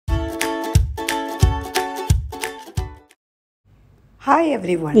Hi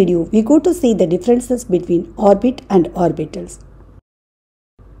everyone. In this video, we go to see the differences between orbit and orbitals.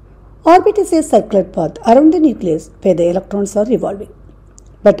 Orbit is a circular path around the nucleus where the electrons are revolving.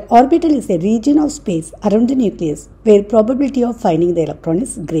 But orbital is a region of space around the nucleus where probability of finding the electron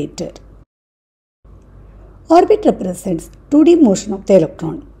is greater. Orbit represents 2D motion of the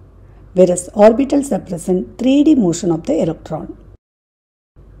electron, whereas orbitals represent 3D motion of the electron.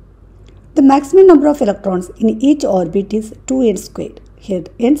 The maximum number of electrons in each orbit is 2n squared. Here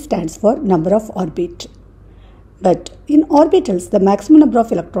n stands for number of orbit. But in orbitals, the maximum number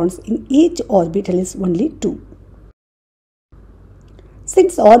of electrons in each orbital is only 2.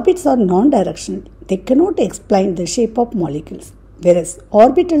 Since orbits are non-directional, they cannot explain the shape of molecules, whereas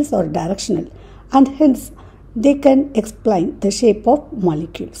orbitals are directional and hence they can explain the shape of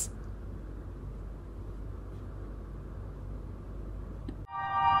molecules.